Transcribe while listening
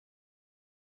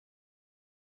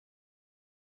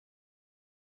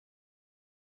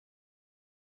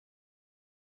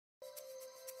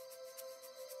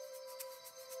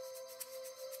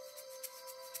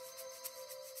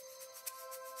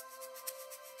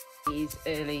His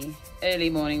early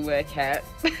morning workout.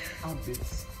 I'm a bit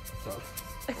tough.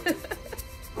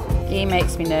 He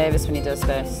makes me nervous when he does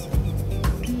this.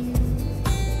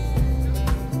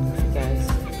 There he goes.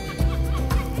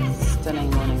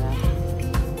 Stunning morning there.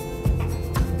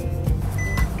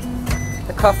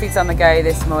 The coffee's on the go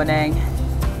this morning.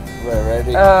 We're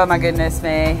ready. Oh my goodness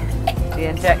me. The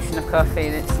injection of coffee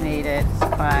that's needed is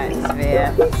quite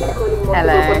severe.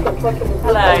 Hello.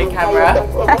 Hello,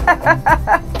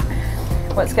 camera.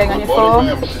 What's going on your form?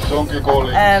 The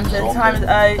time is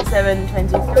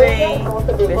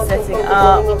 07:23. We're setting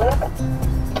up.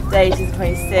 Date is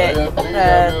 26th.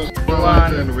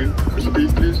 31. Speed,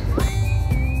 please.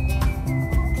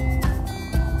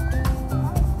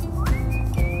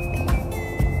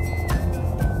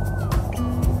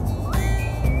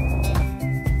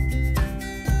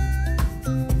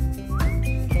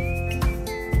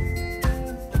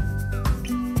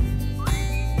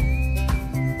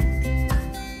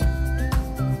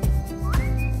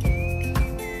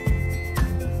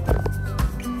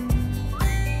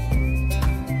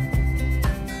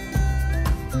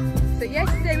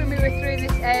 Yesterday when we were through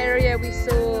this area we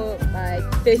saw like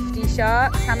 50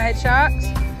 sharks, hammerhead sharks.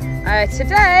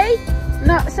 Today,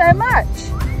 not so much.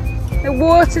 The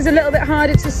water's a little bit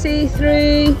harder to see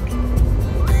through.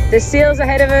 The seals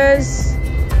ahead of us.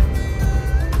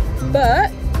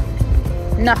 But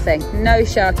nothing, no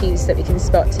sharkies that we can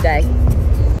spot today.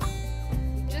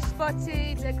 Just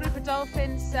spotted a group of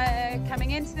dolphins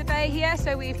coming into the bay here,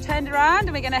 so we've turned around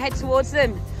and we're going to head towards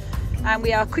them. And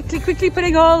we are quickly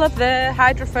putting all of the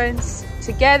hydrophones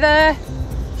together.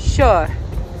 Sure.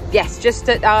 Yes, just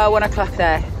at our 1 o'clock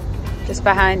there, just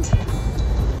behind.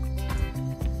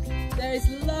 There is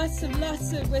lots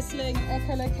of whistling and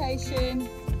echolocation.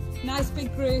 Nice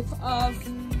big group of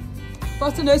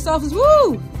bottlenose dolphins.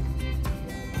 Woo!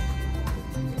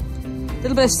 A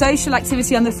little bit of social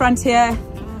activity on the front here.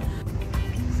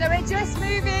 So we're just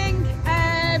moving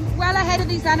well ahead of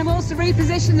these animals to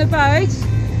reposition the boat.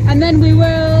 And then we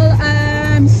will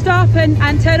stop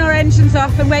and turn our engines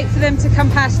off and wait for them to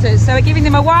come past us. So we're giving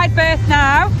them a wide berth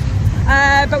now,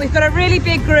 but we've got a really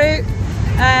big group,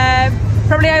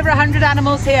 probably over 100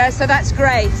 animals here, so that's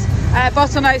great.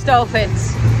 Bottlenose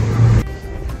dolphins.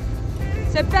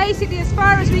 So basically, as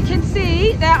far as we can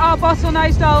see, there are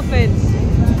bottlenose dolphins.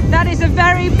 That is a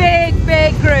very big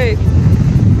group.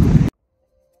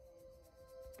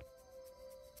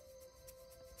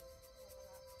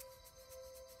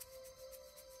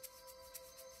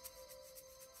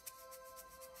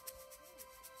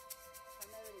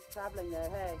 Traveling there,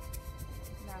 hey?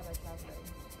 Now they're traveling.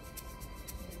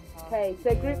 Okay,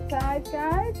 so group size,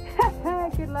 guys.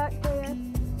 Good luck to you.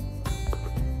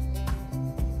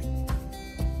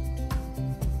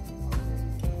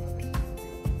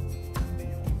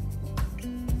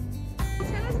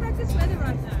 Tell us about this weather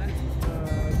right now.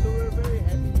 So we're very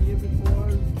happy here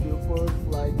before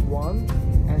like 1,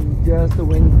 and just the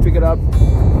wind picked up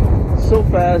so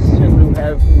fast, and we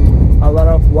have a lot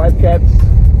of white caps.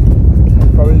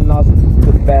 Probably not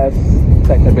the best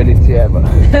technability ever.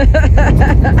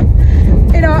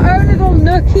 In our own little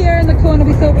nook here in the corner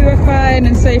we thought we were fine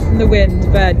and safe from the wind,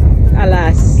 but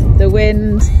alas, the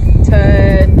wind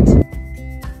turned.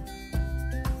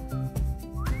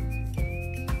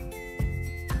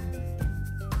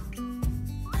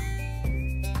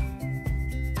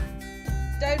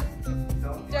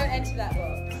 Don't enter that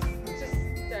box. Just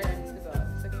don't enter the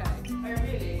box, okay? Oh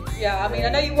really? Yeah, I mean I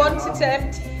know you wanted to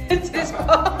empty into this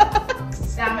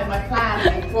box. Damn it, my plan,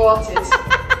 I brought it.